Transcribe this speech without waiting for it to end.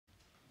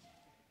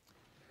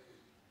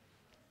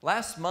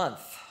Last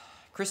month,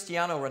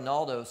 Cristiano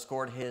Ronaldo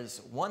scored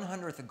his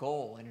 100th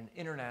goal in an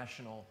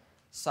international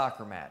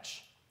soccer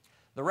match.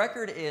 The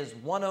record is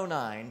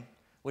 109,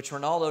 which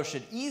Ronaldo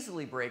should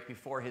easily break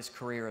before his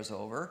career is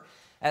over.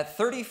 At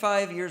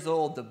 35 years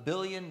old, the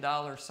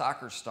billion-dollar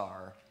soccer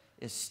star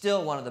is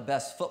still one of the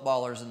best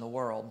footballers in the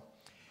world.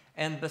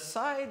 And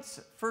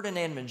besides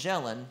Ferdinand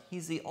Magellan,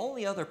 he's the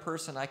only other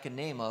person I can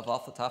name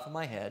off the top of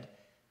my head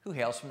who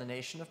hails from the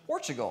nation of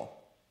Portugal.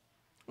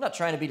 I'm not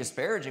trying to be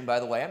disparaging, by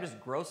the way. I'm just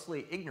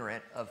grossly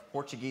ignorant of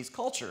Portuguese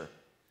culture.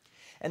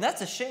 And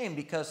that's a shame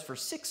because for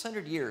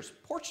 600 years,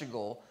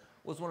 Portugal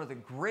was one of the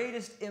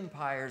greatest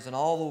empires in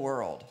all the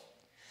world.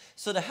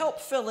 So to help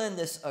fill in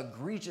this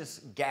egregious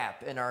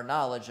gap in our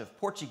knowledge of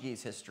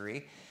Portuguese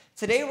history,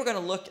 today we're going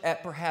to look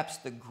at perhaps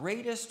the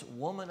greatest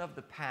woman of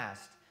the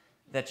past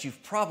that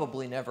you've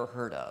probably never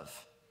heard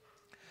of.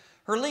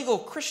 Her legal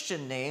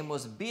Christian name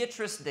was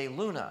Beatriz de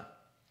Luna,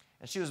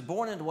 and she was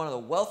born into one of the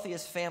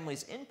wealthiest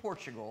families in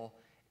Portugal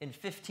in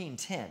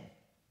 1510.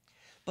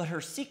 But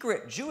her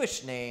secret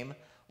Jewish name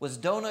was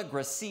Dona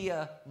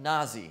Gracia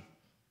Nazi.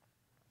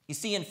 You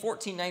see, in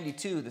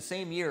 1492, the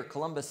same year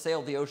Columbus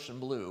sailed the ocean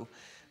blue,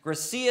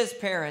 Gracia's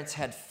parents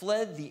had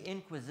fled the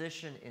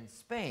Inquisition in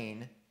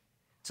Spain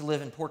to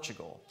live in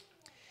Portugal.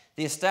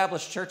 The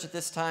established church at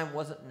this time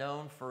wasn't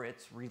known for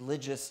its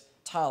religious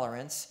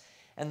tolerance,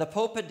 and the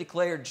Pope had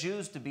declared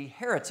Jews to be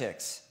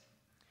heretics.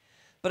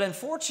 But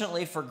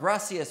unfortunately for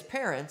Gracia's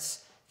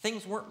parents,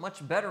 things weren't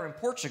much better in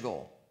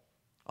Portugal.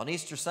 On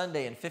Easter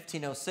Sunday in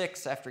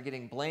 1506, after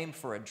getting blamed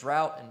for a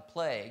drought and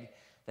plague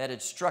that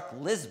had struck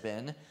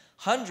Lisbon,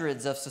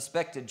 hundreds of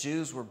suspected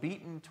Jews were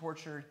beaten,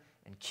 tortured,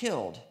 and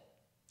killed.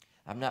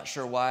 I'm not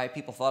sure why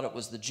people thought it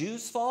was the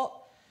Jews'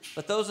 fault,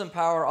 but those in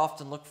power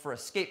often look for a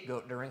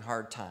scapegoat during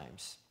hard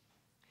times.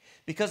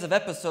 Because of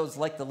episodes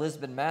like the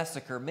Lisbon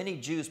massacre, many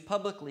Jews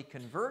publicly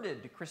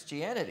converted to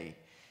Christianity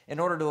in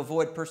order to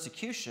avoid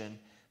persecution,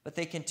 but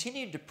they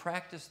continued to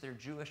practice their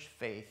Jewish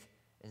faith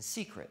in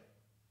secret.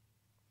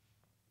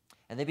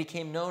 And they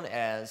became known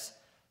as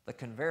the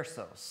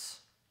conversos,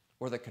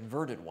 or the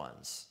converted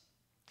ones.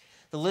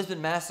 The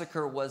Lisbon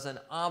massacre was an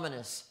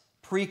ominous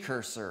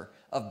precursor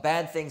of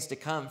bad things to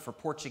come for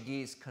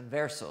Portuguese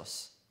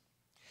conversos.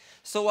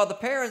 So while the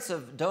parents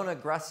of Dona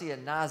Gracia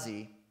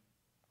Nazi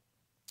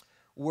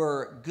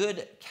were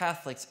good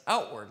Catholics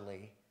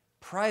outwardly,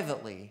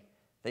 privately,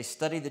 they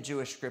studied the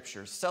Jewish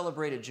scriptures,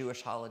 celebrated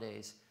Jewish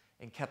holidays,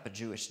 and kept a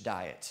Jewish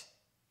diet.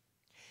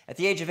 At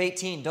the age of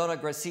 18, Dona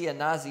Gracia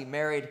Nazi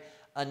married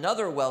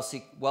another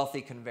wealthy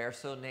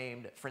converso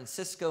named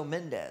Francisco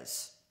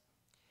Mendez.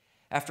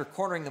 After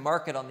cornering the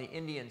market on the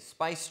Indian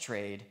spice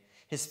trade,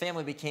 his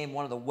family became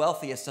one of the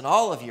wealthiest in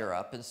all of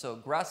Europe, and so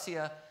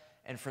Gracia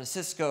and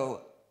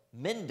Francisco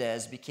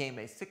Mendez became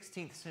a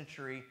 16th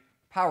century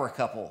power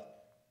couple.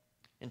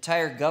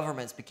 Entire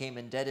governments became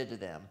indebted to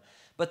them,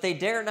 but they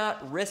dare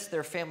not risk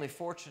their family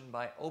fortune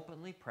by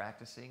openly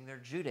practicing their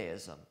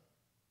Judaism.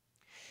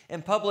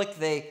 In public,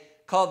 they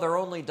called their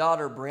only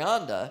daughter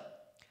Brianda,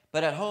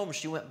 but at home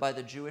she went by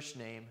the Jewish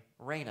name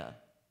Reina.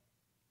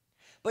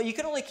 But you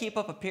can only keep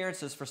up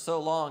appearances for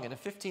so long, and in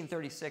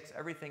 1536,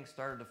 everything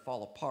started to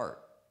fall apart.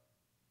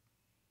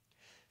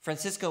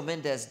 Francisco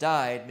Mendez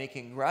died,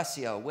 making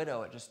Gracia a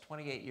widow at just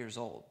 28 years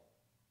old.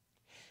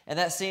 And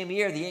that same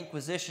year, the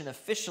Inquisition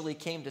officially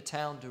came to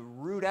town to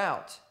root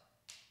out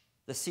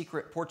the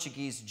secret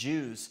Portuguese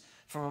Jews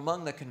from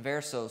among the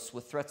conversos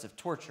with threats of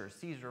torture,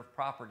 seizure of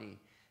property,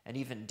 and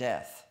even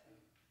death.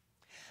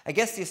 I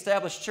guess the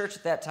established church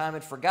at that time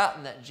had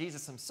forgotten that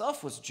Jesus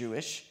himself was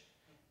Jewish,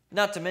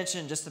 not to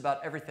mention just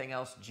about everything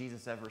else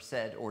Jesus ever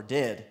said or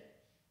did.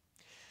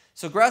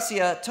 So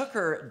Gracia took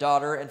her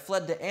daughter and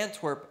fled to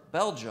Antwerp,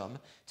 Belgium,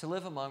 to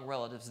live among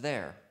relatives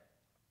there.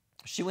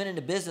 She went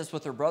into business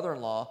with her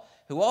brother-in-law,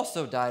 who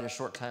also died a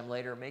short time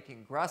later,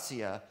 making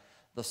Gracia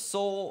the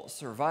sole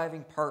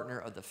surviving partner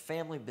of the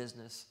family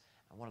business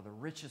and one of the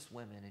richest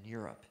women in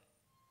Europe.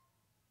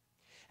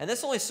 And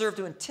this only served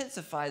to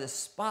intensify the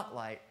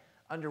spotlight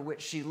under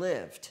which she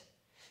lived.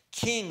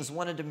 Kings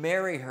wanted to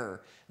marry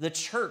her. The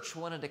church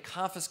wanted to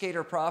confiscate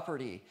her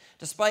property.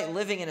 Despite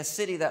living in a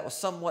city that was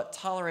somewhat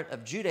tolerant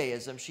of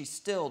Judaism, she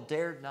still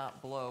dared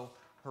not blow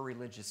her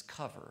religious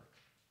cover.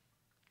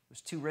 It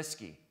was too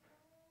risky.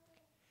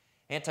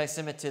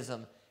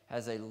 Anti-Semitism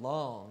has a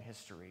long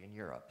history in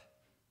Europe.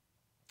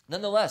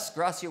 Nonetheless,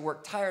 Gracia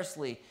worked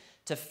tirelessly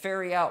to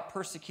ferry out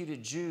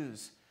persecuted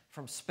Jews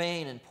from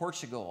Spain and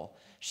Portugal.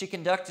 She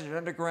conducted an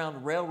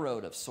underground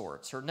railroad of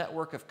sorts. Her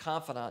network of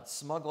confidants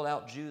smuggled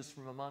out Jews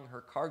from among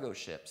her cargo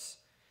ships,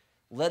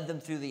 led them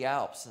through the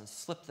Alps, and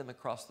slipped them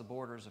across the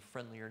borders of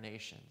friendlier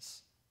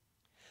nations.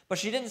 But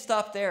she didn't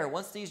stop there.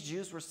 Once these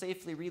Jews were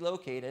safely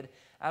relocated,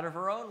 out of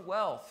her own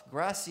wealth,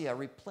 Gracia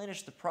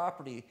replenished the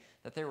property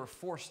that they were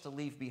forced to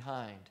leave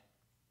behind.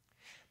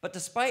 But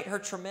despite her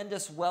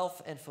tremendous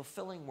wealth and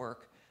fulfilling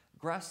work,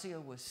 Gracia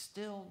was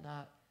still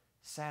not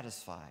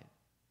satisfied.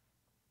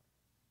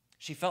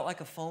 She felt like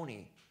a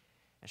phony,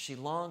 and she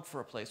longed for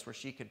a place where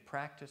she could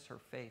practice her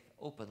faith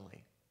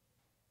openly.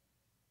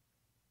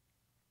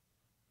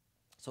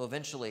 So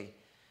eventually,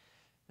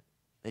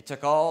 they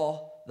took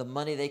all the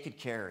money they could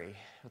carry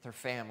with her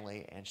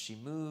family, and she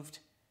moved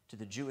to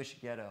the Jewish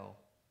ghetto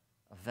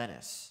of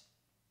Venice.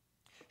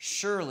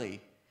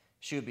 Surely,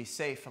 she would be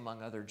safe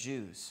among other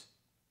Jews.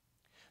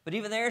 But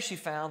even there, she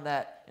found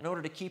that in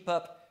order to keep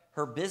up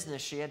her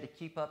business, she had to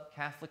keep up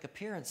Catholic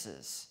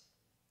appearances.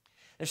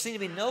 There seemed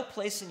to be no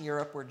place in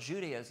Europe where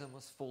Judaism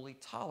was fully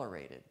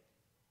tolerated.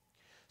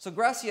 So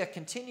Gracia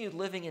continued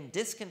living in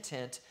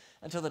discontent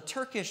until the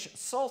Turkish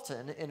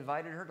Sultan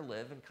invited her to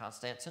live in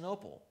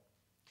Constantinople.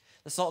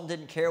 The Sultan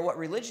didn't care what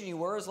religion you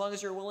were as long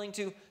as you were willing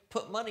to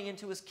put money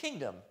into his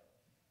kingdom.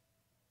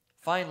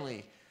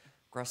 Finally,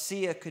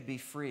 Gracia could be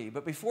free.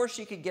 But before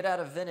she could get out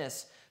of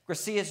Venice,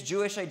 Gracia's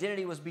Jewish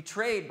identity was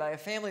betrayed by a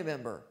family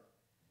member,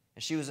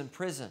 and she was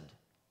imprisoned.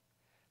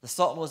 The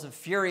Sultan was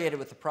infuriated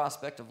with the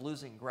prospect of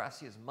losing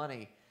Gracia's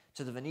money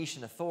to the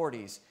Venetian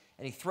authorities,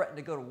 and he threatened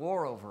to go to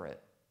war over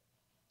it.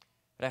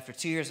 But after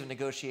 2 years of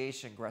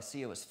negotiation,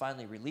 Gracia was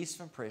finally released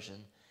from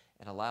prison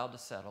and allowed to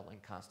settle in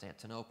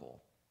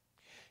Constantinople.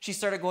 She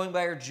started going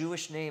by her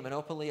Jewish name and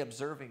openly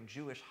observing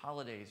Jewish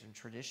holidays and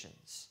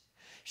traditions.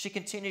 She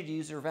continued to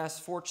use her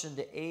vast fortune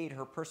to aid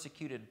her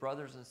persecuted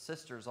brothers and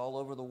sisters all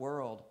over the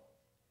world.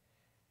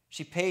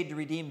 She paid to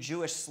redeem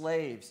Jewish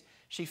slaves.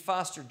 She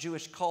fostered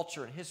Jewish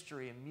culture and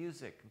history and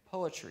music and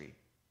poetry.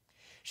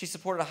 She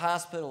supported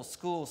hospitals,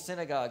 schools,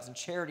 synagogues, and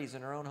charities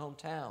in her own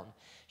hometown.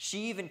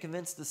 She even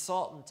convinced the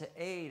Sultan to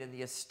aid in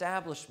the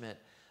establishment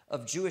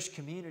of Jewish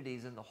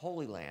communities in the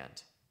Holy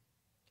Land.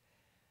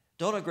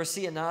 Donna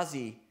Gracia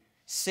Nazi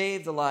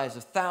saved the lives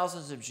of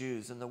thousands of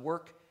Jews, and the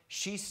work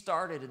she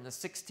started in the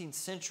 16th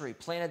century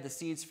planted the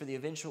seeds for the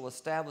eventual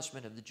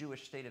establishment of the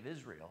Jewish state of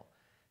Israel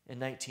in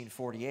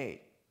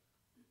 1948.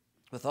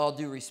 With all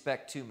due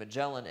respect to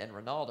Magellan and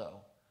Ronaldo,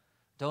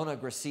 Dona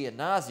Gracia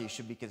Nazi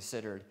should be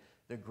considered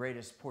the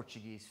greatest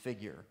Portuguese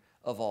figure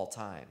of all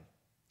time.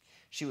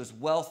 She was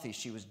wealthy,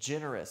 she was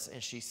generous,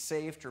 and she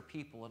saved her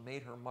people and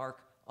made her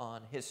mark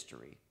on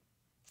history.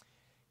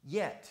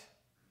 Yet,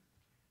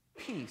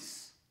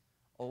 peace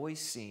always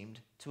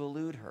seemed to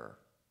elude her.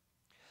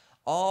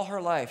 All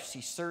her life,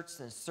 she searched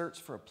and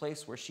searched for a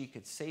place where she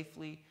could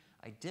safely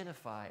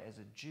identify as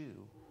a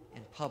Jew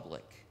in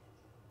public.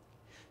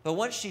 But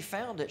once she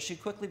found it, she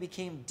quickly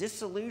became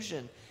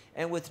disillusioned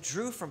and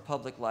withdrew from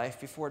public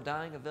life before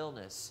dying of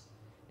illness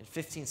in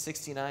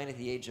 1569 at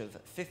the age of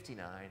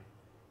 59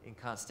 in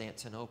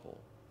Constantinople.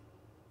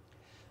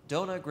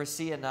 Dona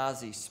Gracia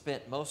Nazi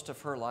spent most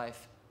of her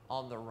life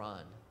on the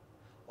run,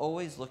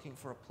 always looking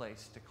for a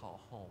place to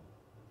call home.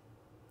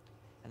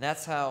 And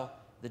that's how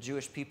the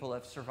Jewish people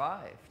have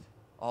survived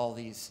all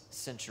these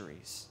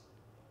centuries.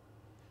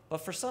 But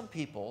for some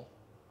people,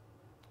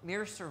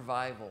 mere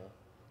survival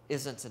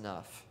isn't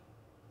enough.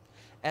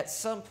 At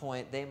some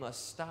point, they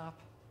must stop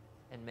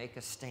and make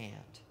a stand.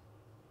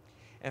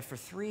 And for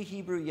 3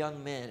 Hebrew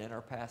young men in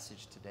our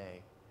passage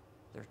today,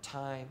 their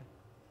time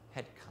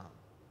had come.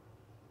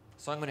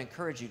 So I'm going to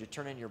encourage you to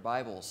turn in your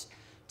Bibles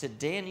to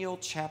Daniel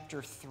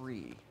chapter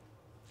 3.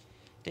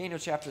 Daniel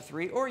chapter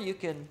 3, or you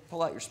can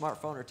pull out your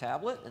smartphone or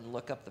tablet and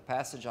look up the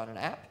passage on an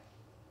app.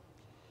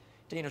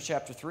 Daniel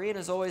chapter 3, and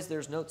as always,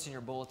 there's notes in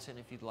your bulletin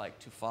if you'd like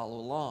to follow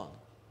along.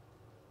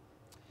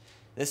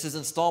 This is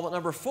installment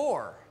number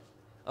 4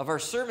 of our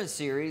sermon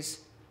series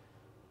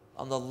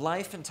on the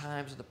life and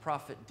times of the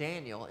prophet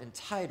Daniel,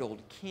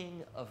 entitled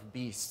King of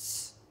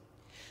Beasts.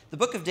 The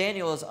book of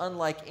Daniel is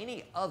unlike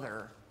any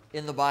other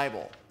in the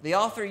Bible. The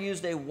author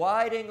used a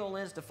wide-angle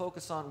lens to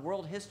focus on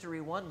world history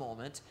one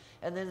moment,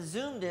 and then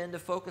zoomed in to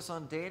focus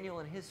on Daniel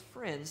and his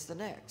friends the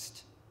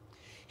next.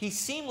 He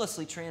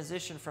seamlessly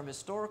transitioned from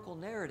historical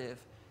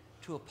narrative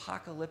to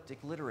apocalyptic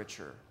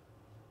literature.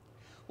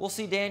 We'll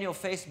see Daniel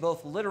face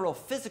both literal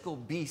physical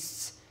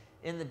beasts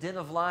in the den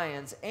of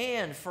lions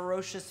and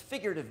ferocious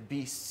figurative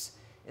beasts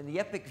in the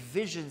epic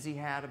visions he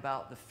had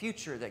about the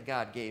future that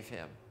God gave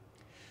him.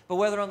 But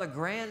whether on the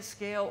grand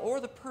scale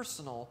or the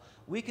personal,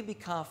 we can be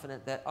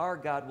confident that our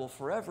God will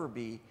forever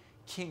be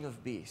King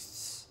of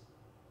Beasts.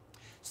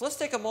 So let's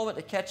take a moment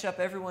to catch up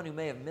everyone who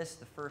may have missed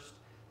the first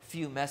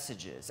few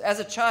messages. As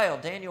a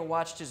child, Daniel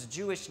watched his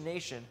Jewish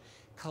nation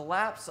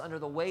collapse under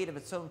the weight of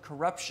its own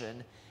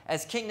corruption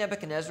as King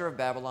Nebuchadnezzar of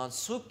Babylon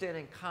swooped in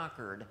and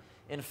conquered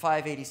in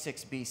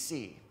 586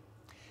 BC.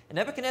 And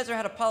Nebuchadnezzar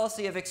had a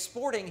policy of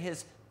exporting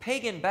his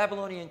pagan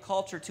Babylonian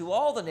culture to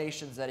all the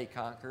nations that he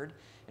conquered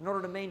in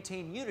order to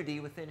maintain unity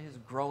within his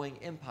growing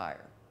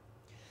empire.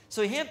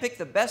 So he handpicked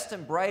the best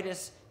and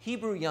brightest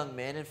Hebrew young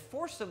men and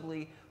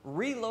forcibly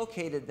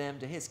relocated them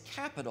to his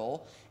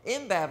capital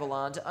in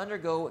Babylon to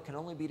undergo what can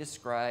only be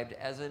described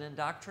as an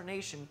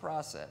indoctrination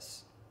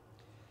process.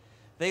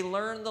 They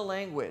learned the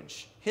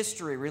language,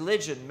 history,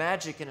 religion,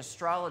 magic, and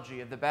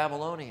astrology of the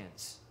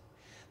Babylonians.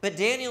 But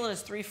Daniel and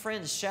his 3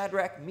 friends,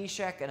 Shadrach,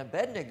 Meshach, and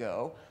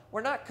Abednego,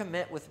 were not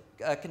content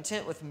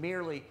with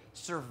merely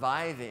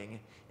surviving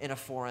in a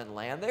foreign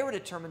land. They were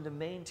determined to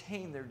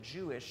maintain their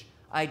Jewish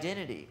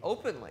identity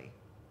openly.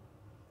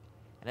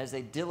 And as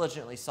they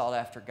diligently sought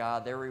after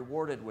God, they were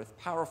rewarded with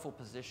powerful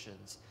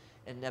positions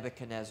in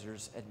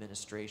Nebuchadnezzar's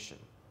administration.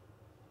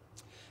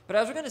 But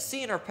as we're going to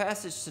see in our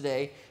passage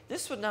today,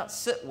 this would not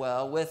sit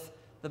well with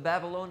the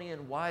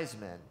Babylonian wise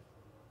men.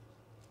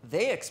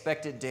 They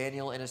expected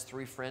Daniel and his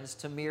three friends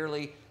to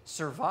merely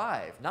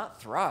survive, not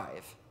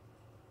thrive.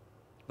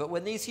 But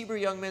when these Hebrew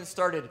young men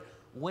started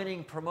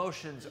winning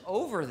promotions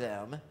over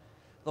them,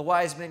 the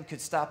wise men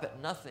could stop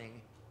at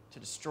nothing to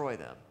destroy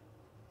them.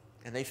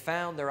 And they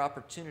found their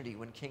opportunity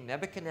when King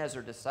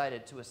Nebuchadnezzar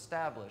decided to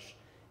establish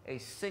a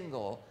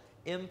single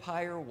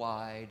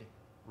empire-wide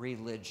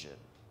religion.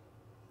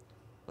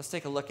 Let's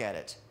take a look at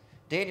it.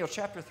 Daniel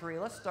chapter 3,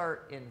 let's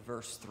start in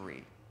verse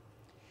 3.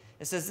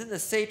 It says, "Then the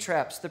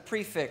satraps, the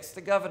prefects,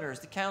 the governors,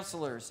 the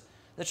counselors,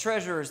 the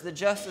treasurers, the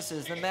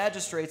justices, the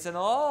magistrates, and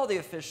all the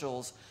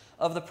officials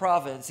of the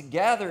province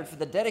gathered for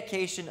the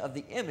dedication of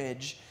the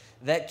image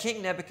that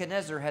King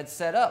Nebuchadnezzar had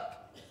set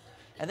up.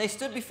 And they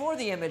stood before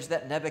the image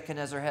that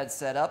Nebuchadnezzar had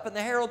set up, and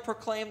the herald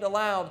proclaimed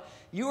aloud,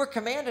 'You are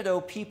commanded, O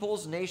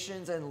peoples,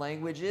 nations, and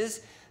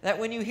languages, that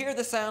when you hear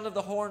the sound of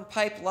the horn,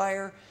 pipe,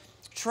 lyre,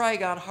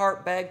 trigon,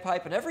 harp,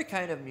 bagpipe, and every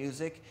kind of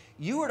music,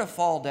 you are to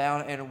fall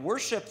down and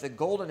worship the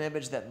golden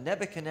image that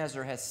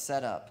Nebuchadnezzar has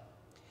set up.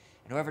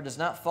 And whoever does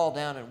not fall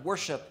down and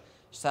worship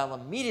shall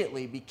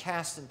immediately be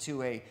cast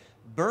into a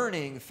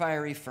burning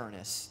fiery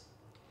furnace.'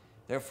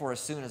 Therefore,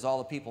 as soon as all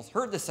the peoples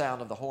heard the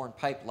sound of the horn,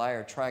 pipe,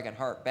 lyre, trigon,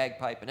 harp,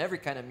 bagpipe, and every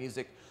kind of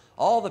music,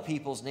 all the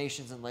peoples,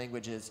 nations, and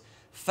languages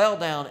fell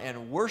down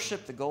and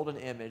worshiped the golden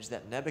image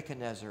that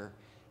Nebuchadnezzar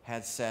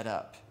had set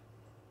up."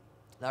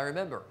 Now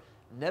remember,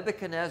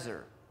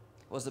 Nebuchadnezzar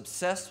was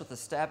obsessed with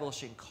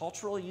establishing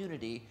cultural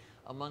unity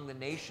among the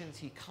nations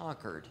he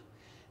conquered.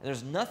 And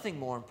there's nothing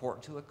more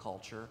important to a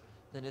culture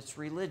than its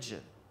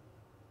religion.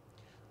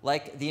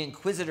 Like the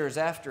inquisitors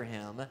after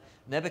him,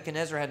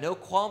 Nebuchadnezzar had no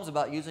qualms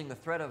about using the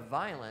threat of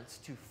violence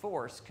to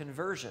force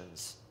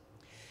conversions.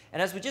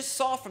 And as we just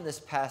saw from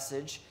this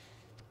passage,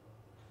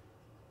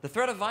 the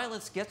threat of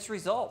violence gets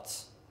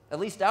results, at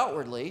least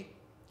outwardly.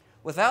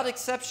 Without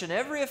exception,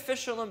 every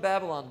official in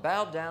Babylon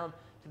bowed down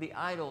to the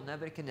idol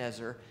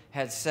Nebuchadnezzar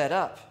had set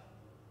up.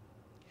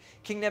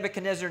 King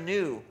Nebuchadnezzar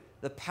knew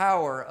the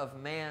power of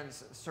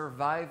man's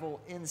survival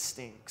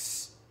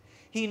instincts.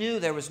 He knew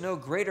there was no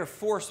greater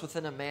force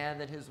within a man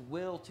than his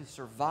will to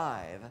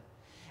survive,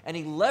 and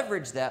he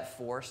leveraged that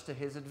force to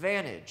his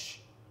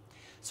advantage.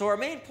 So our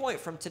main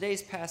point from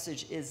today's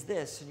passage is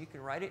this, and you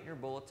can write it in your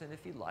bulletin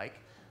if you'd like.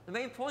 The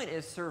main point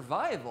is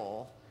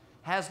survival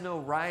has no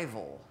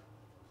rival.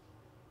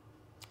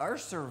 Our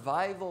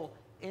survival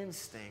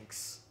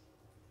instincts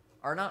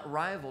are not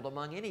rivaled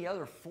among any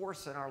other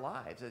force in our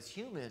lives. As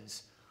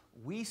humans,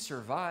 we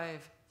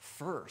survive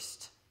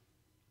first.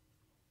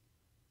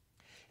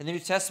 In the New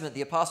Testament,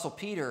 the Apostle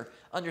Peter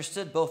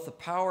understood both the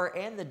power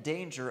and the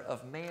danger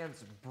of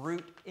man's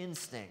brute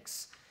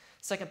instincts.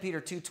 2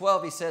 Peter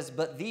 2:12, he says,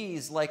 "But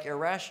these, like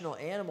irrational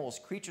animals,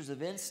 creatures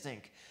of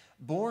instinct,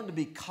 born to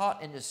be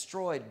caught and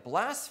destroyed,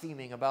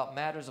 blaspheming about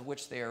matters of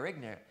which they are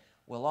ignorant,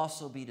 will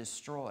also be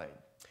destroyed."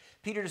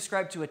 Peter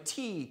described to a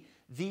T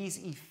these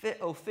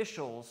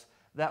officials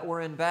that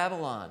were in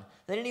Babylon.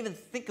 They didn't even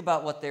think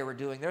about what they were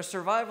doing. Their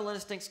survival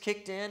instincts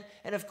kicked in,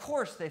 and of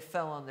course they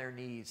fell on their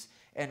knees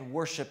and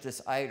worshiped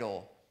this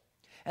idol.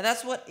 And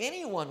that's what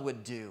anyone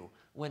would do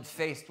when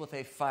faced with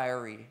a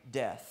fiery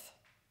death.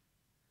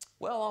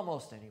 Well,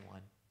 almost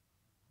anyone.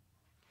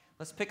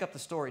 Let's pick up the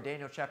story,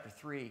 Daniel chapter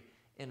 3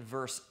 in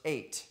verse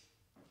 8.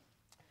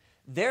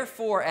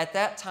 "Therefore, at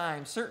that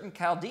time, certain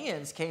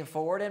Chaldeans came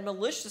forward and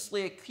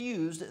maliciously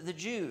accused the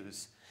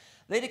Jews.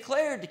 They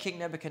declared to King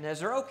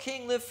Nebuchadnezzar, 'O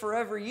king, live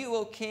forever. You,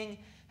 O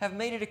king, have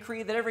made a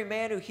decree that every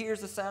man who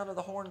hears the sound of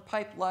the horn,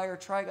 pipe, lyre,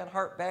 trigon,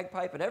 harp,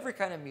 bagpipe, and every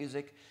kind of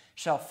music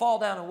shall fall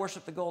down and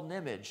worship the golden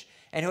image.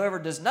 And whoever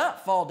does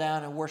not fall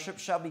down and worship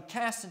shall be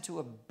cast into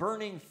a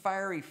burning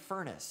fiery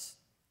furnace.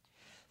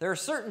 There are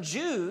certain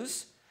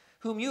Jews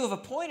whom you have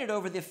appointed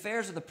over the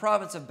affairs of the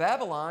province of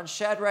Babylon,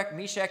 Shadrach,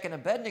 Meshach, and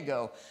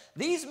Abednego.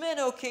 These men,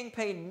 O king,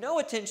 pay no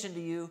attention to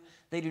you.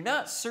 They do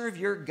not serve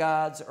your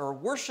gods or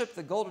worship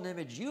the golden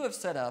image you have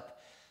set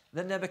up.'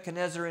 Then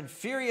Nebuchadnezzar, in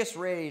furious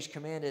rage,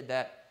 commanded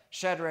that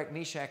Shadrach,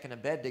 Meshach, and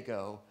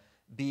Abednego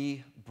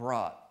be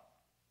brought."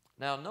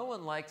 Now, no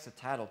one likes a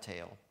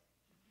tattletale.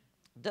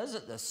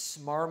 Doesn't the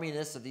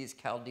smarminess of these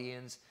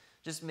Chaldeans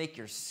just make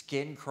your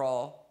skin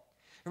crawl?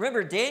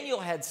 Remember, Daniel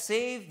had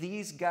saved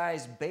these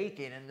guys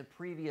bacon in the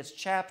previous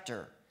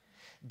chapter.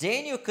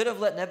 Daniel could have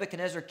let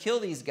Nebuchadnezzar kill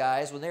these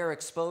guys when they were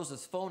exposed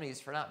as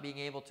phonies for not being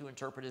able to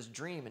interpret his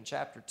dream in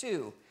chapter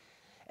 2.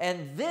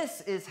 And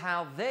this is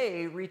how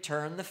they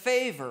returned the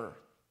favor.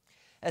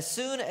 As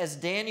soon as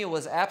Daniel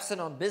was absent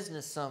on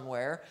business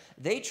somewhere,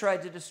 they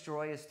tried to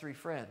destroy his three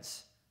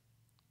friends.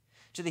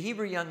 To the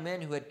Hebrew young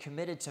men who had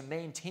committed to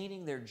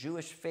maintaining their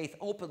Jewish faith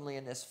openly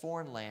in this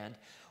foreign land,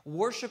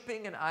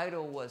 worshiping an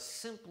idol was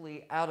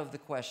simply out of the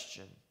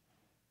question.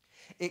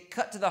 It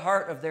cut to the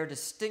heart of their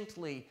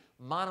distinctly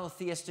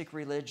monotheistic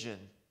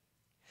religion.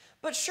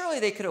 But surely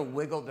they could have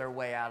wiggled their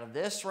way out of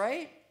this,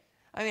 right?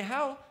 I mean,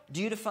 how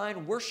do you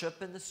define worship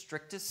in the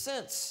strictest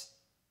sense?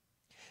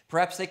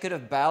 Perhaps they could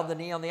have bowed the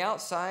knee on the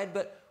outside,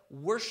 but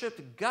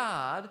worshiped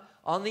God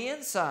on the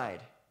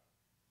inside.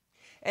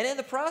 And in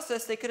the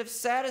process, they could have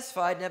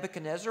satisfied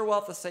Nebuchadnezzar while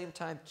at the same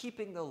time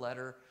keeping the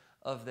letter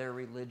of their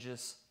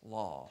religious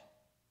law.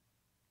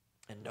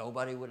 And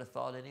nobody would have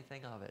thought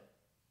anything of it.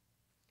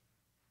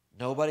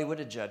 Nobody would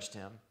have judged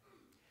him.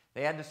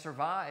 They had to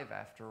survive,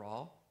 after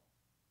all.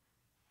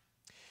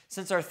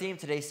 Since our theme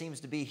today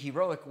seems to be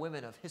heroic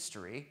women of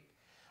history,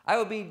 I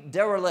would be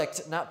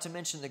derelict not to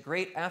mention the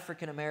great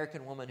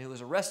African-American woman who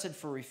was arrested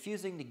for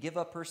refusing to give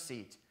up her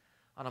seat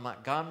on a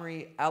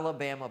Montgomery,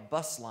 Alabama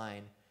bus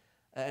line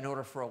in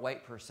order for a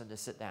white person to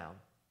sit down.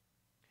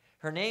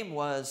 Her name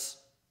was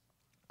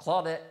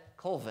Claudette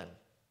Colvin.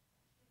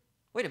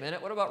 Wait a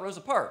minute, what about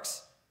Rosa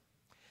Parks?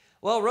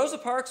 Well, Rosa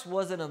Parks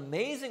was an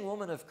amazing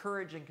woman of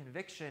courage and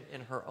conviction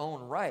in her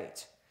own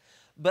right.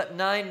 But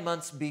 9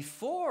 months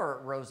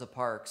before Rosa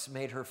Parks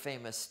made her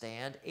famous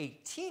stand, a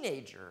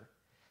teenager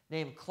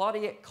named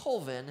Claudette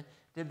Colvin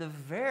did the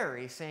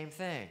very same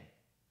thing.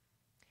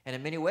 And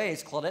in many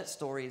ways, Claudette's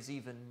story is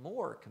even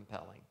more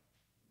compelling.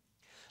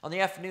 On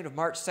the afternoon of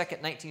March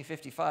 2nd,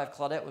 1955,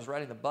 Claudette was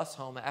riding the bus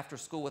home after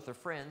school with her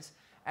friends,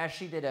 as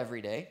she did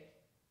every day.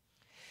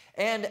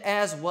 And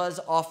as was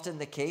often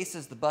the case,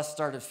 as the bus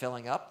started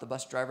filling up, the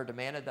bus driver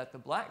demanded that the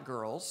black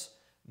girls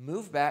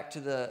move back to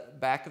the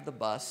back of the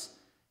bus,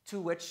 to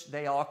which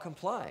they all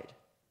complied.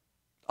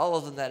 All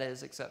of them, that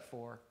is, except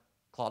for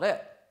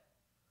Claudette.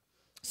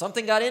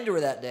 Something got into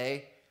her that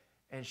day,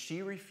 and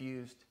she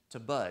refused to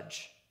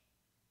budge.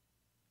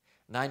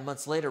 9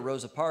 months later,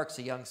 Rosa Parks,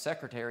 a young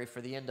secretary for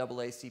the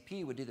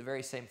NAACP, would do the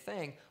very same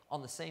thing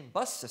on the same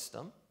bus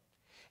system,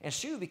 and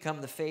she would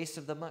become the face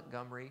of the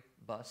Montgomery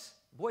bus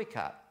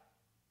boycott.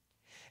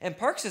 And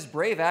Parks's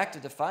brave act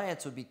of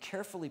defiance would be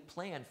carefully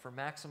planned for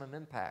maximum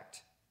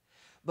impact.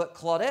 But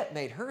Claudette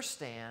made her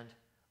stand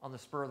on the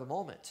spur of the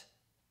moment.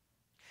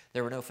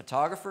 There were no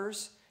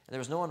photographers, and there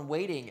was no one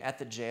waiting at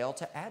the jail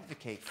to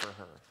advocate for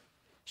her.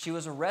 She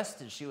was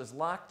arrested, she was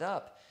locked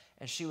up,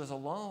 and she was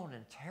alone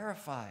and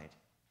terrified.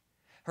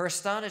 Her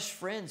astonished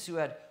friends who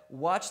had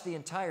watched the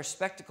entire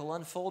spectacle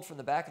unfold from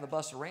the back of the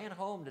bus ran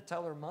home to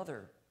tell her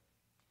mother.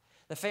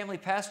 The family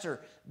pastor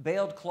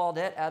bailed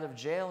Claudette out of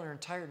jail, and her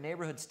entire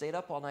neighborhood stayed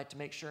up all night to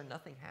make sure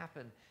nothing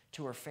happened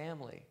to her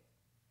family.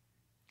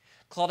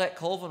 Claudette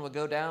Colvin would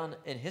go down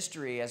in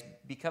history as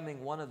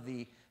becoming one of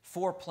the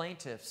 4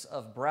 plaintiffs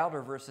of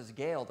Browder versus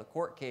Gale, the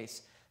court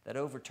case that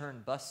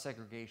overturned bus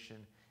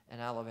segregation in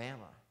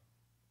Alabama.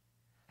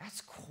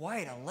 That's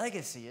quite a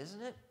legacy,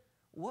 isn't it?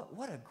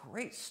 What a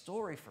great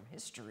story from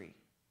history.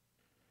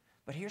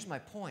 But here's my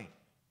point.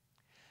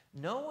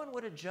 No one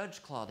would have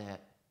judged Claudette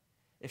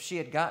if she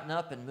had gotten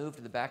up and moved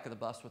to the back of the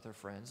bus with her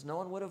friends. No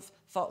one would have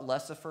thought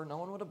less of her. No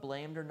one would have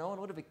blamed her. No one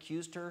would have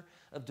accused her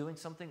of doing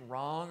something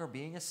wrong or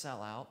being a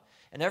sellout.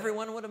 And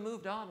everyone would have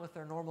moved on with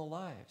their normal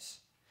lives.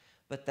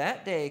 But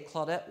that day,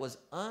 Claudette was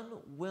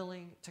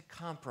unwilling to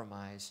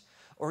compromise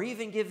or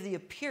even give the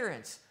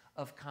appearance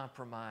of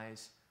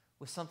compromise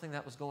with something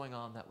that was going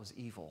on that was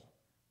evil.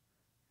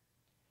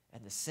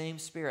 And the same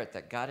spirit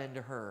that got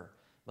into her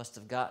must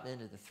have gotten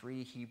into the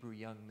 3 Hebrew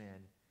young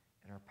men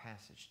in our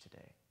passage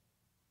today.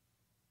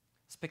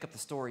 Let's pick up the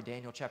story,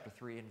 Daniel chapter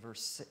 3 and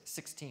verse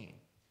 16.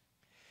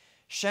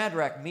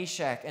 Shadrach,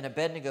 Meshach, and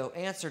Abednego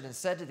answered and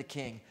said to the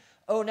king,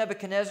 O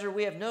Nebuchadnezzar,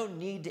 we have no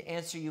need to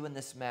answer you in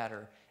this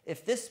matter.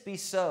 If this be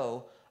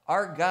so,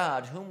 our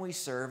God, whom we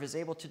serve, is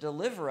able to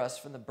deliver us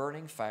from the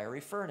burning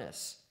fiery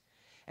furnace,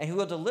 and he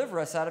will deliver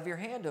us out of your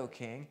hand, O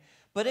king.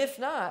 But if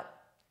not,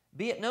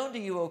 be it known to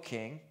you, O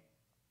king,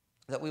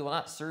 that we will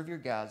not serve your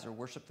gods or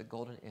worship the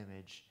golden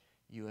image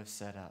you have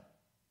set up.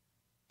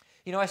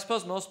 You know, I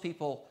suppose most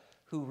people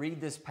who read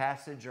this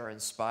passage are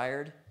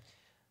inspired,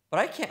 but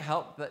I can't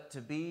help but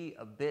to be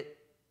a bit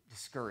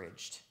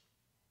discouraged.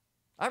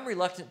 I'm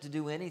reluctant to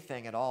do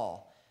anything at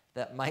all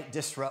that might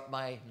disrupt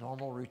my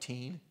normal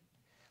routine,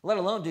 let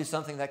alone do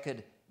something that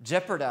could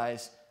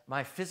jeopardize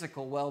my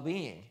physical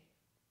well-being.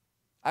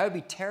 I would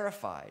be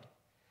terrified,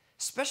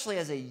 especially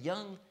as a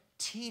young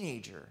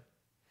teenager.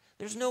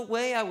 There's no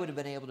way I would have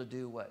been able to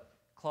do what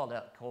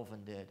Claudette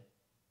Colvin did,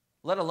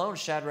 let alone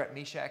Shadrach,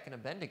 Meshach, and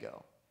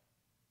Abednego.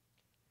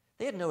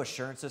 They had no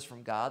assurances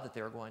from God that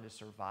they were going to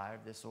survive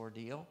this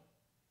ordeal.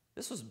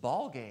 This was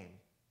ball game.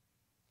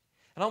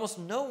 And almost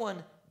no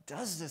one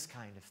does this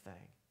kind of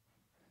thing.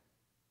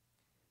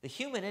 The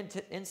human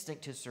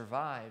instinct to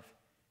survive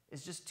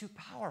is just too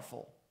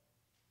powerful.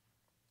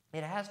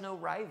 It has no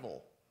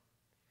rival.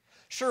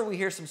 Sure, we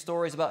hear some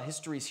stories about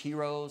history's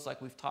heroes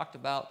like we've talked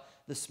about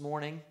this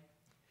morning.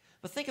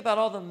 But think about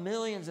all the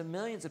millions and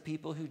millions of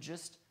people who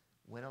just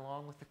went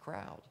along with the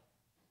crowd.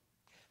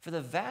 For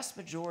the vast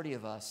majority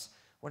of us,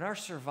 when our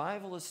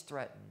survival is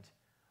threatened,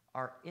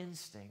 our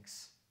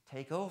instincts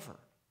take over.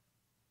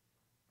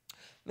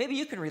 Maybe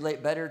you can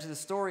relate better to the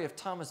story of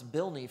Thomas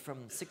Bilney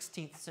from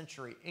 16th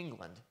century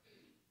England.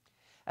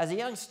 As a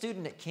young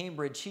student at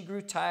Cambridge, he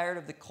grew tired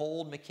of the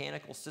cold,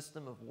 mechanical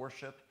system of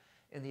worship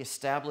in the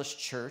established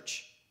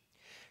church.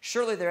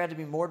 Surely there had to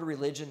be more to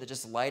religion than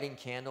just lighting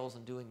candles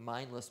and doing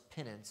mindless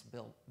penance,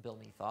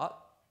 Bilney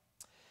thought.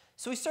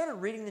 So he started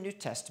reading the New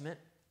Testament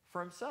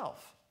for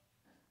himself.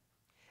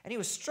 And he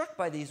was struck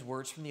by these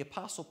words from the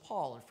Apostle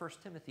Paul in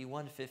 1 Timothy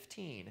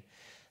 1:15.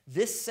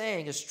 This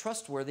saying is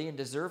trustworthy and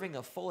deserving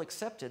of full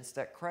acceptance,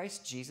 that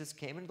Christ Jesus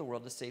came into the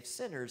world to save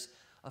sinners,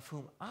 of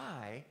whom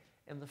I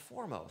am the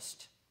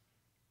foremost.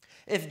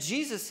 If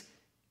Jesus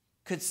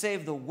could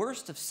save the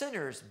worst of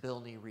sinners,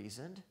 Bilney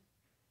reasoned,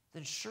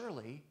 then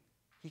surely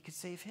he could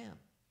save him.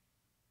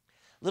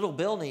 Little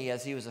Bilney,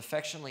 as he was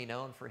affectionately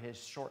known for his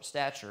short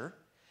stature,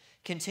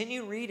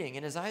 continued reading,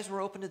 and his eyes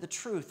were open to the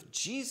truth.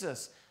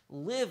 Jesus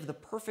lived the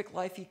perfect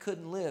life he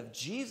couldn't live.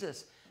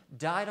 Jesus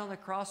died on the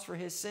cross for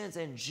his sins,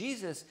 and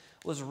Jesus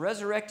was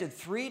resurrected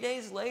 3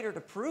 days later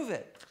to prove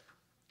it.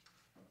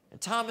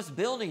 And Thomas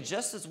Bilney,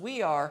 just as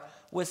we are,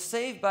 was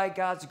saved by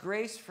God's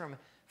grace from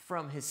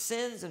his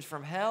sins and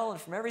from hell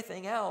and from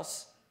everything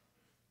else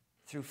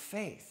through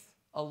faith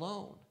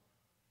alone,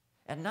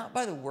 and not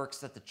by the works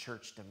that the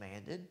church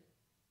demanded.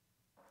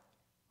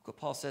 Look what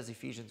Paul says,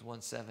 Ephesians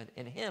 1:7.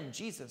 In him,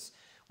 Jesus,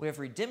 we have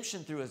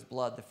redemption through his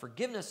blood, the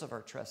forgiveness of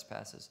our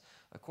trespasses,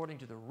 according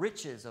to the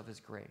riches of his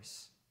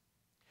grace.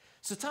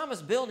 So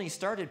Thomas Bilney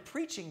started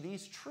preaching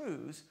these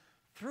truths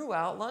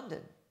throughout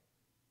London.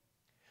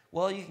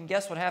 Well, you can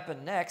guess what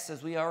happened next.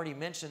 As we already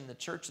mentioned, the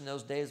church in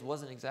those days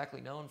wasn't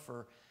exactly known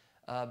for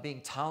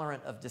being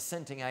tolerant of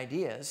dissenting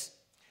ideas.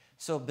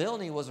 So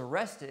Bilney was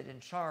arrested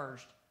and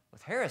charged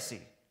with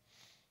heresy.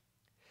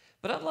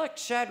 But unlike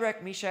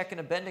Shadrach, Meshach, and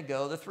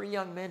Abednego, the three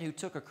young men who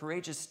took a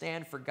courageous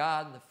stand for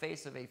God in the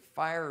face of a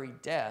fiery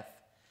death,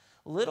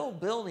 little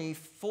Bilney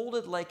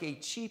folded like a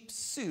cheap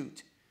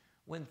suit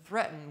when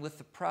threatened with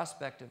the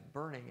prospect of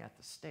burning at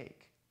the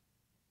stake.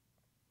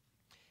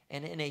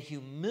 And in a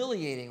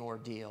humiliating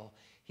ordeal,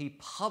 he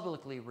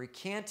publicly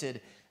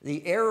recanted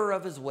the error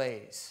of his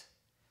ways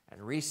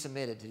and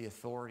resubmitted to the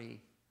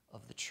authority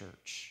of the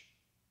church.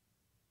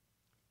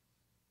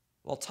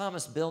 While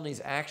Thomas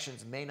Bilney's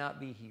actions may not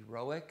be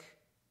heroic,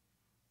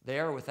 they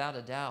are without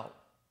a doubt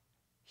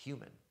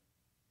human.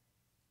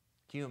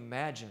 Can you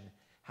imagine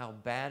how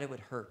bad it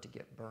would hurt to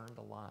get burned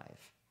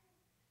alive?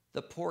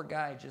 The poor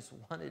guy just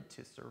wanted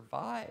to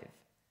survive.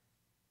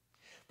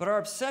 But our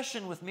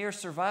obsession with mere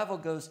survival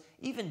goes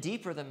even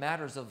deeper than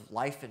matters of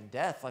life and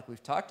death, like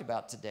we've talked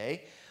about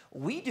today.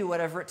 We do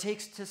whatever it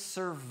takes to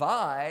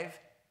survive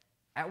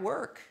at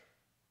work.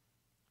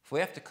 If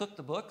we have to cook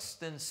the books,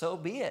 then so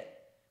be it.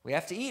 We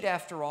have to eat,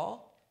 after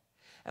all.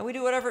 And we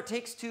do whatever it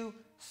takes to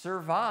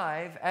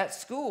survive at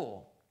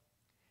school.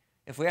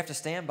 If we have to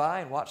stand by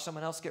and watch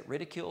someone else get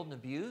ridiculed and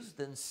abused,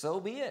 then so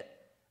be it.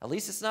 At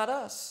least it's not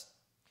us.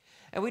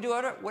 And we do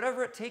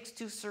whatever it takes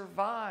to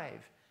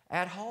survive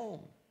at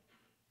home.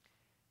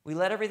 We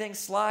let everything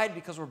slide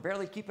because we're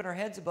barely keeping our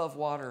heads above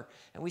water,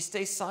 and we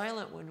stay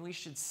silent when we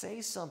should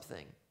say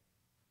something.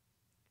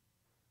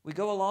 We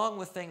go along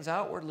with things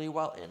outwardly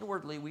while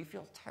inwardly we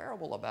feel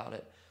terrible about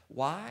it.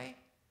 Why?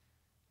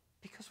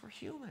 Because we're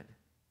human.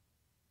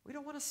 We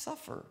don't want to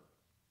suffer.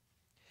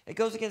 It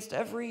goes against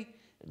every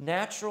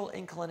natural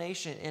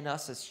inclination in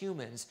us as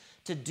humans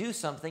to do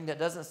something that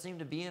doesn't seem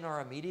to be in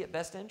our immediate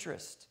best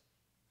interest.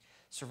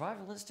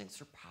 Survival instincts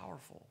are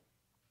powerful.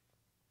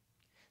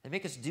 They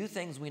make us do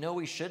things we know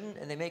we shouldn't,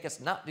 and they make us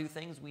not do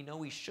things we know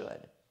we should.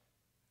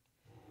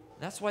 And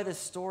that's why this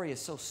story is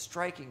so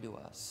striking to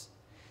us.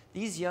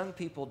 These young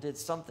people did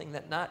something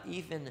that not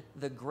even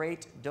the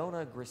great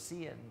Dona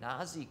Gracia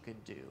Nazi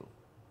could do.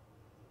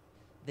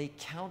 They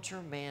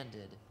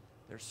countermanded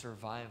their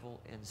survival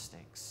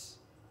instincts.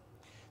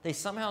 They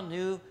somehow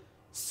knew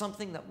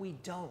something that we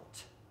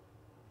don't.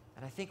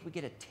 And I think we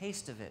get a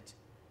taste of it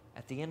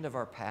at the end of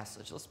our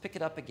passage. Let's pick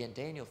it up again,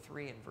 Daniel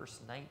 3 and verse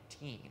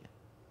 19.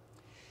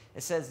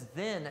 It says,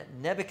 Then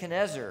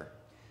Nebuchadnezzar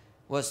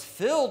was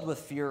filled with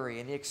fury,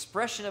 and the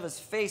expression of his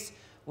face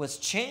was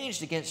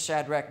changed against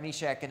Shadrach,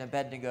 Meshach, and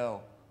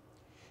Abednego.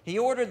 He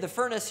ordered the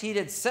furnace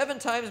heated 7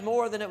 times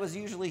more than it was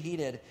usually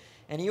heated,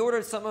 and he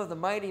ordered some of the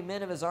mighty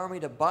men of his army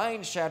to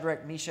bind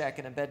Shadrach, Meshach,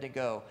 and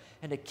Abednego,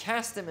 and to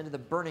cast them into the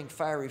burning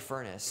fiery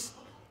furnace.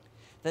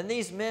 Then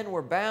these men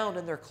were bound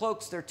in their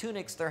cloaks, their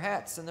tunics, their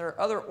hats, and their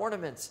other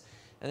ornaments,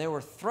 and they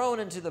were thrown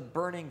into the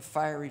burning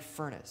fiery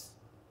furnace.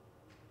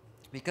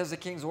 Because the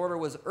king's order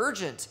was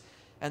urgent,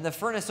 and the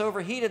furnace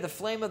overheated, the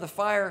flame of the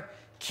fire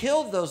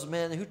killed those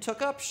men who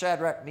took up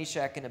Shadrach,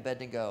 Meshach, and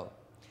Abednego.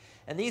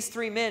 And these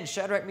 3 men,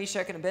 Shadrach,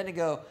 Meshach, and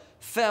Abednego,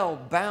 fell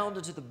bound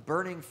into the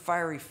burning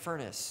fiery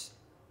furnace.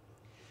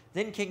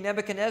 Then King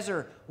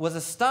Nebuchadnezzar was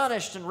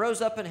astonished and rose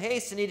up in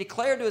haste, and he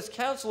declared to his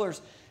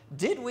counselors,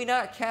 Did we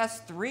not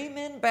cast 3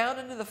 men bound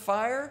into the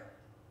fire?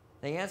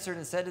 They answered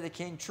and said to the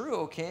king, True,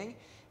 O king.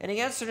 And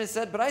he answered and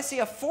said, But I see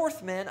a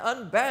 4th man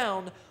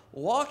unbound,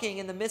 walking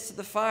in the midst of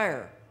the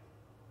fire.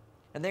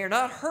 And they are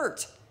not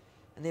hurt.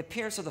 And the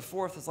appearance of the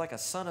 4th is like a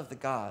son of the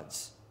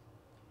gods.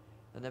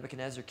 Then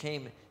Nebuchadnezzar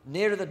came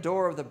near to the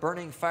door of the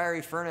burning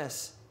fiery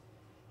furnace.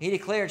 He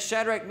declared,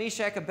 Shadrach,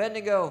 Meshach,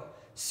 Abednego,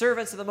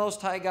 servants of the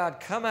Most High God,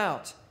 come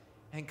out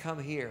and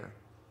come here.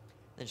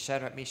 Then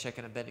Shadrach, Meshach,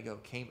 and Abednego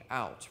came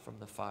out from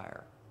the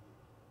fire.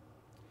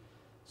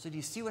 So do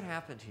you see what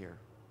happened here?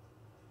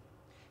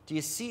 Do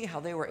you see how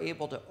they were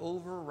able to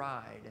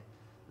override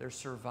their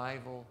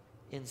survival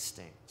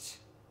instinct.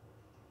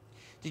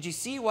 Did you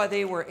see why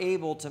they were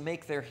able to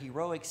make their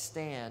heroic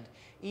stand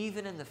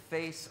even in the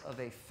face of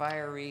a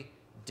fiery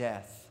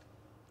death?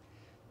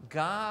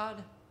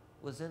 God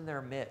was in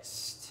their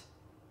midst.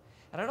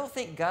 And I don't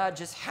think God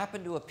just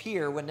happened to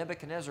appear when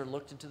Nebuchadnezzar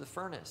looked into the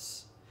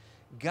furnace.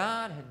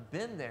 God had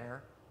been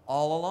there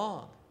all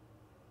along.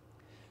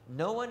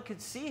 No one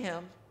could see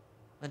him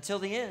until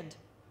the end,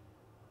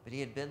 but he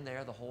had been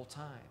there the whole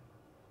time.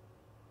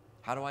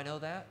 How do I know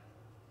that?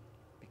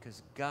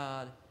 Because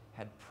God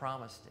had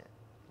promised it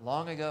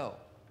long ago.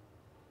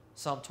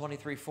 Psalm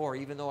 23:4,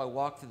 even though I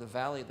walk through the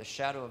valley of the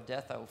shadow of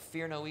death, I will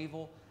fear no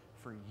evil,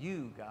 for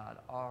you, God,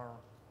 are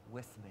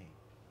with me.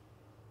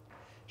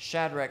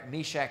 Shadrach,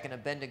 Meshach, and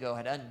Abednego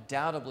had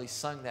undoubtedly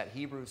sung that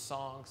Hebrew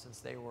song since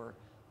they were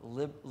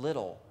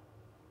little.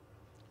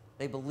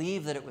 They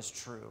believed that it was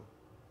true,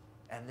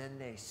 and then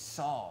they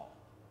saw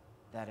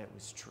that it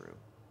was true.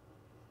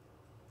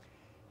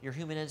 Your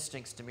human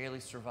instincts to merely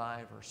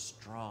survive are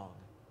strong.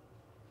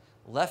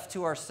 Left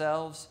to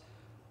ourselves,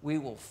 we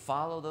will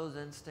follow those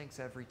instincts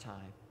every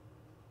time.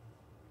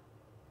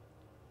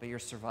 But your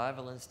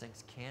survival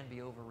instincts can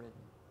be overridden.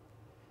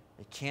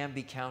 They can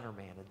be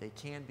countermanded. They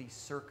can be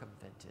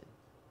circumvented.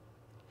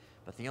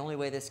 But the only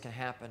way this can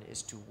happen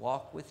is to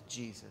walk with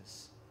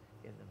Jesus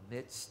in the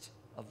midst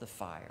of the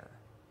fire.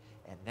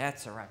 And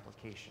that's our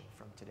application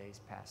from today's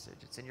passage.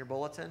 It's in your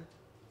bulletin.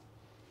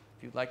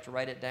 If you'd like to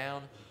write it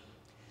down.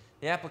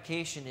 The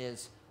application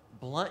is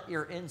blunt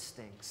your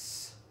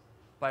instincts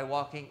by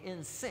walking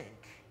in sync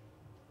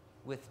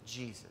with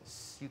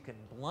Jesus. You can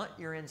blunt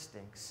your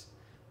instincts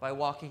by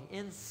walking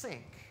in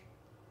sync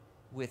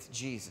with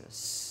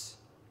Jesus.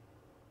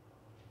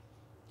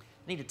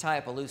 I need to tie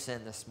up a loose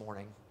end this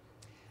morning.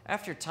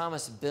 After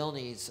Thomas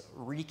Bilney's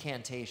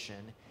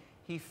recantation,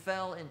 he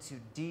fell into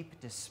deep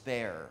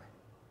despair.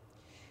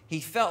 He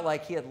felt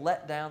like he had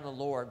let down the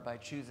Lord by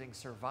choosing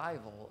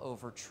survival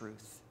over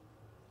truth.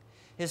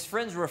 His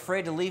friends were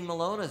afraid to leave him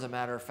alone, as a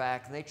matter of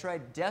fact, and they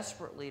tried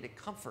desperately to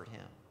comfort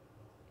him.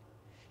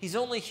 He's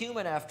only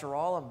human after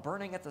all, and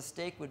burning at the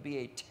stake would be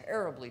a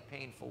terribly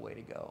painful way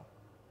to go.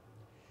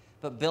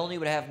 But Bilney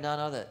would have none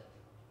of it.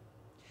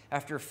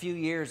 After a few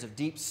years of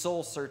deep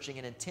soul searching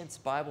and intense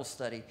Bible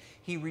study,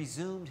 he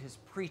resumed his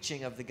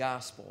preaching of the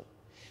gospel.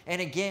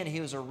 And again,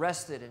 he was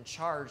arrested and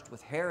charged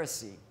with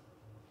heresy.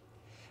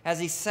 As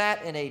he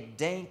sat in a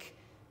dank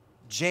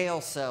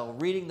jail cell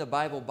reading the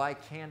Bible by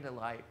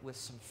candlelight with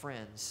some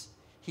friends,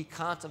 he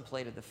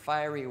contemplated the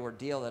fiery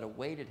ordeal that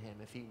awaited him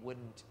if he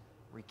wouldn't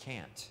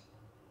recant.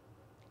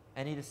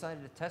 And he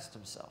decided to test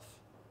himself.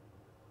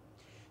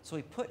 So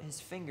he put his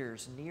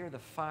fingers near the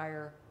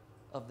fire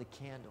of the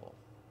candle.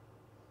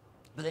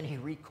 But then he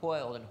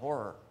recoiled in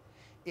horror.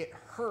 It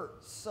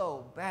hurt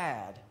so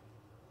bad.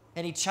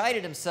 And he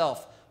chided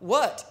himself,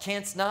 "What,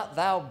 canst not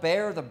thou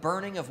bear the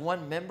burning of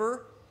one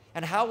member?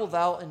 And how wilt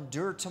thou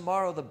endure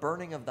tomorrow the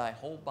burning of thy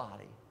whole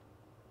body?"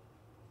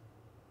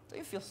 Don't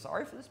you feel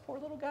sorry for this poor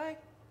little guy?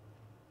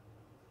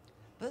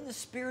 But then the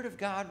Spirit of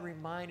God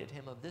reminded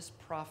him of this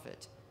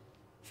prophet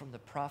from the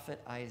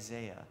prophet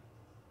Isaiah,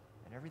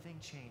 and everything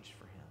changed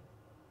for him.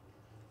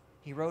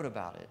 He wrote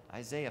about it,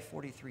 Isaiah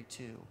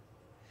 43:2.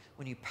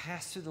 "When you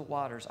pass through the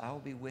waters, I will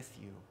be with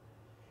you.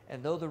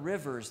 And though the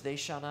rivers, they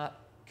shall not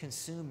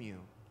consume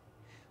you.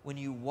 When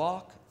you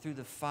walk through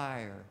the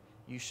fire,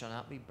 you shall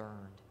not be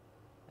burned,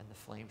 and the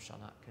flame shall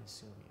not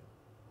consume you."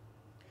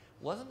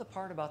 It wasn't the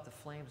part about the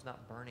flames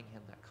not burning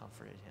him that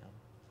comforted him,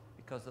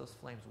 because those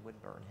flames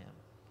would burn him.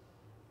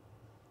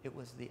 It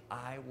was the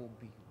 "I will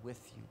be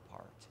with you"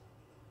 part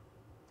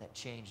that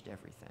changed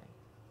everything.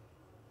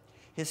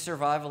 His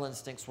survival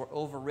instincts were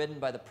overridden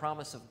by the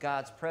promise of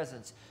God's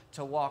presence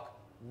to walk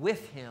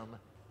with him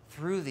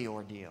through the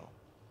ordeal.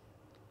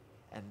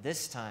 And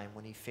this time,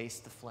 when he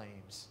faced the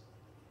flames,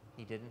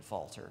 he didn't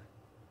falter.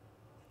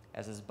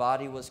 As his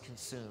body was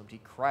consumed, he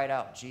cried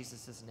out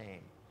Jesus'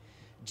 name.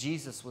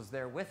 Jesus was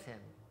there with him,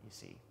 you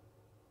see.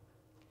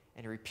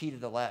 And he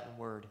repeated the Latin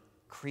word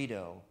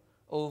credo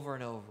over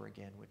and over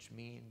again, which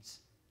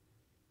means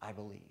I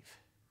believe.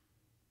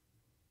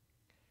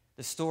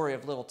 The story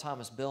of little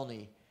Thomas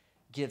Bilney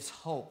gives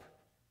hope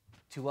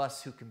to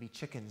us who can be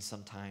chickens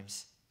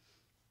sometimes.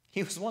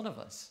 He was one of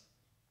us.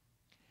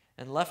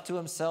 And left to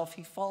himself,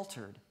 he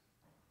faltered.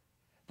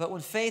 But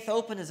when faith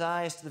opened his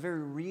eyes to the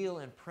very real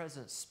and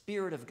present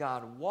Spirit of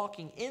God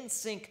walking in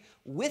sync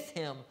with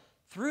him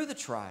through the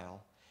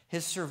trial,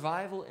 his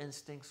survival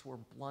instincts were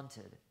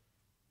blunted.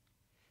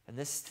 And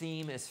this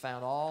theme is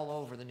found all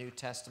over the New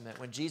Testament.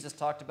 When Jesus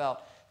talked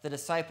about the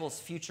disciples'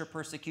 future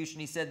persecution,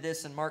 he said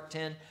this in Mark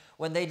 10,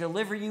 "When they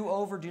deliver you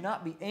over, do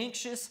not be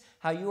anxious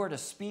how you are to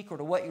speak or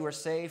to what you are to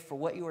say, for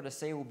what you are to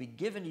say will be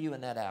given to you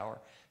in that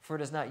hour. For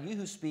it is not you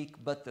who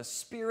speak, but the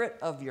Spirit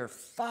of your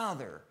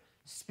Father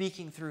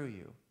speaking through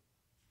you."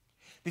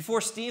 Before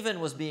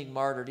Stephen was being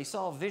martyred, he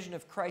saw a vision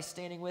of Christ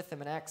standing with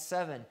him in Acts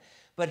 7.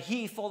 But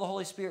he, full of the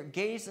Holy Spirit,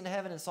 gazed into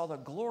heaven and saw the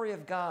glory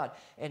of God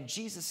and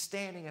Jesus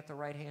standing at the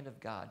right hand of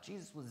God.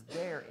 Jesus was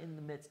there in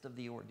the midst of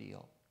the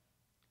ordeal.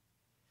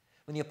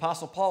 When the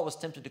Apostle Paul was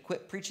tempted to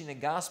quit preaching the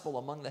gospel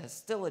among the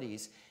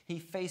hostilities he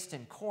faced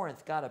in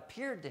Corinth, God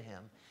appeared to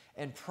him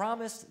and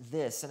promised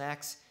this in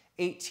Acts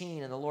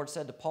 18. And the Lord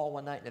said to Paul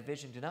one night in a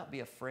vision, "Do not be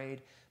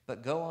afraid,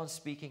 but go on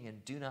speaking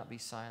and do not be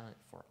silent,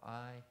 for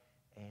I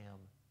am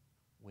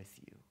with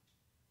you."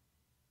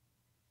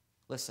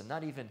 Listen,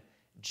 not even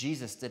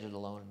Jesus did it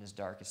alone in his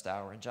darkest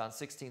hour. In John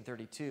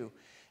 16:32,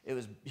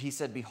 he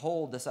said,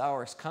 "Behold, this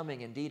hour is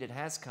coming. Indeed, it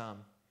has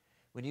come,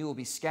 when you will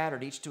be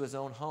scattered, each to his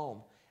own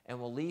home, and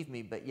will leave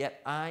me. But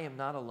yet I am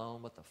not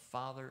alone, but the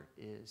Father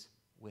is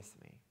with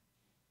me."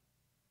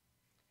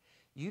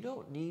 You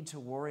don't need to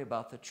worry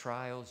about the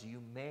trials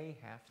you may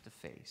have to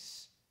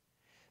face,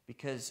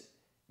 because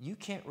you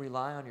can't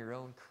rely on your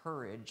own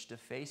courage to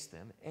face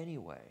them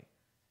anyway.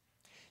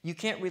 You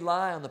can't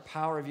rely on the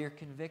power of your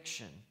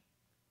conviction.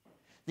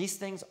 These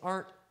things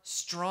aren't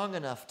strong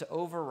enough to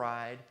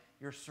override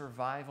your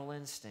survival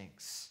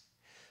instincts.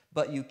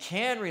 But you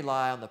can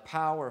rely on the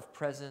power of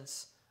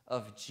presence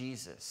of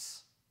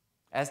Jesus.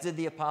 As did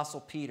the Apostle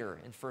Peter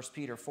in 1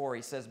 Peter 4.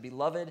 He says,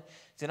 "Beloved,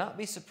 do not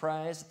be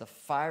surprised at the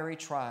fiery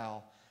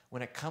trial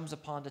when it comes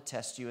upon to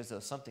test you as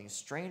though something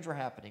strange were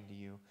happening to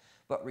you,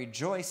 but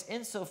rejoice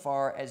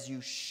insofar as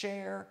you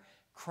share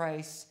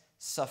Christ's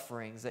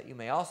sufferings, that you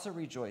may also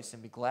rejoice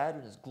and be glad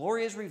when his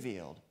glory is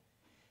revealed.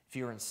 If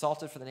you are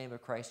insulted for the name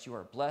of Christ, you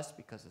are blessed,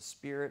 because the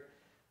Spirit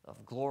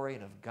of glory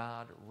and of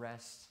God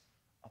rests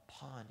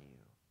upon you."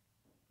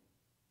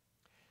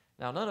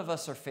 Now, none of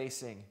us are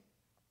facing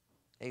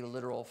a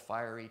literal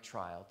fiery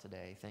trial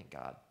today, thank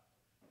God.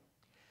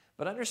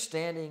 But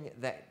understanding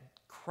that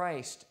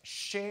Christ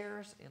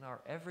shares in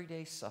our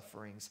everyday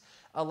sufferings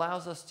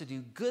allows us to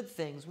do good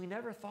things we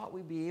never thought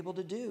we'd be able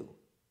to do.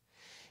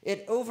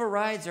 It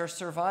overrides our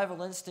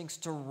survival instincts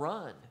to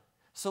run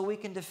so we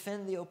can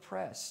defend the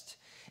oppressed.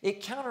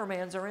 It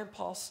countermands our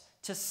impulse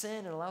to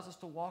sin and allows us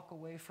to walk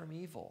away from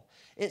evil.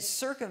 It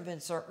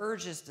circumvents our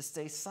urges to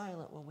stay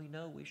silent when we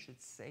know we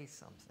should say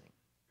something.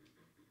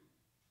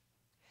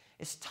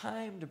 It's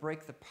time to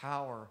break the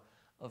power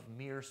of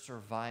mere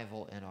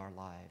survival in our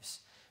lives.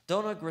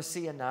 Donna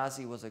Gracia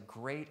Nazi was a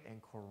great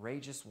and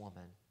courageous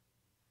woman,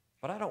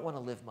 but I don't want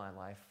to live my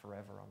life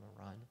forever on the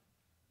run.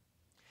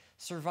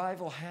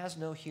 Survival has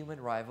no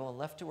human rival, and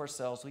left to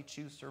ourselves, we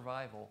choose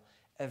survival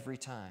every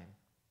time.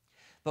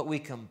 But we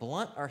can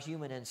blunt our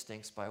human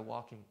instincts by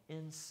walking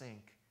in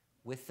sync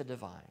with the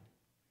divine.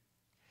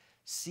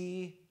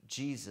 See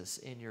Jesus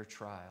in your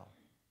trial.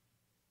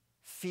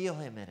 Feel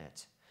him in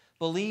it.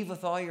 Believe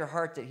with all your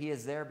heart that he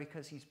is there,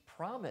 because he's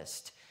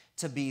promised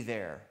to be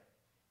there.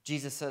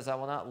 Jesus says, "I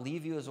will not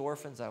leave you as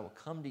orphans. I will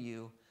come to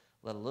you.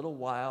 Let a little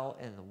while,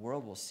 and the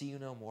world will see you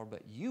no more,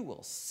 but you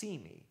will see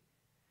me.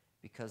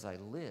 Because I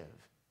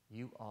live,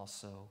 you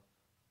also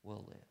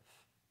will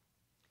live."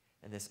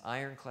 And this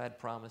ironclad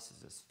promise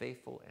is as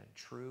faithful and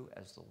true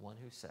as the one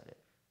who said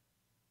it.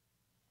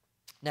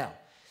 Now,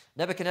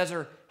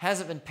 Nebuchadnezzar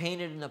hasn't been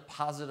painted in a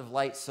positive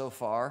light so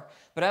far,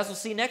 but as we'll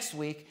see next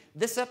week,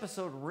 this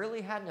episode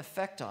really had an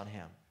effect on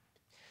him.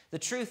 The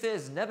truth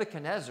is,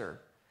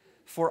 Nebuchadnezzar,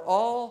 for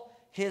all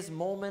his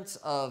moments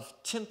of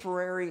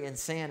temporary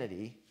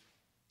insanity,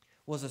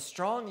 was a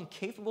strong and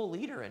capable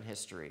leader in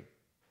history.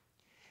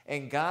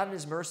 And God in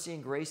his mercy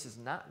and grace is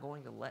not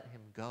going to let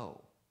him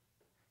go.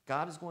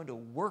 God is going to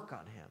work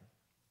on him.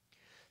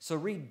 So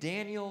read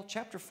Daniel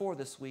chapter 4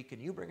 this week,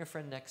 and you bring a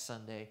friend next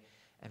Sunday,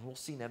 and we'll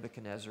see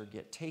Nebuchadnezzar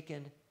get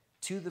taken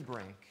to the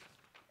brink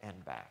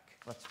and back.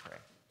 Let's pray.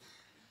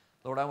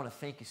 Lord, I want to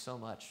thank you so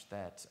much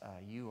that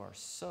you are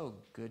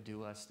so good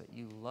to us, that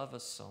you love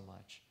us so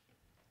much.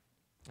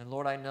 And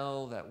Lord, I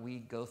know that we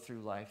go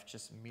through life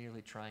just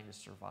merely trying to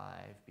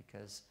survive,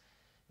 because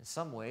in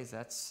some ways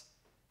that's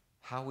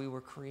how we were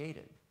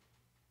created.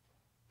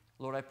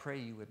 Lord, I pray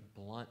you would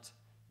blunt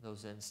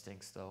those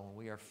instincts, though, when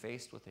we are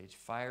faced with a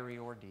fiery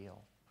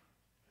ordeal,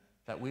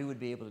 that we would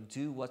be able to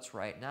do what's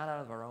right, not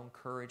out of our own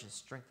courage and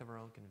strength of our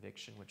own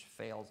conviction, which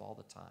fails all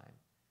the time,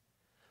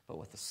 but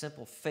with the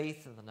simple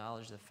faith and the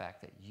knowledge of the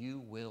fact that you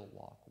will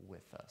walk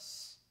with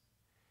us.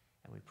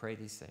 And we pray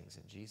these things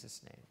in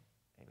Jesus' name.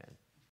 Amen.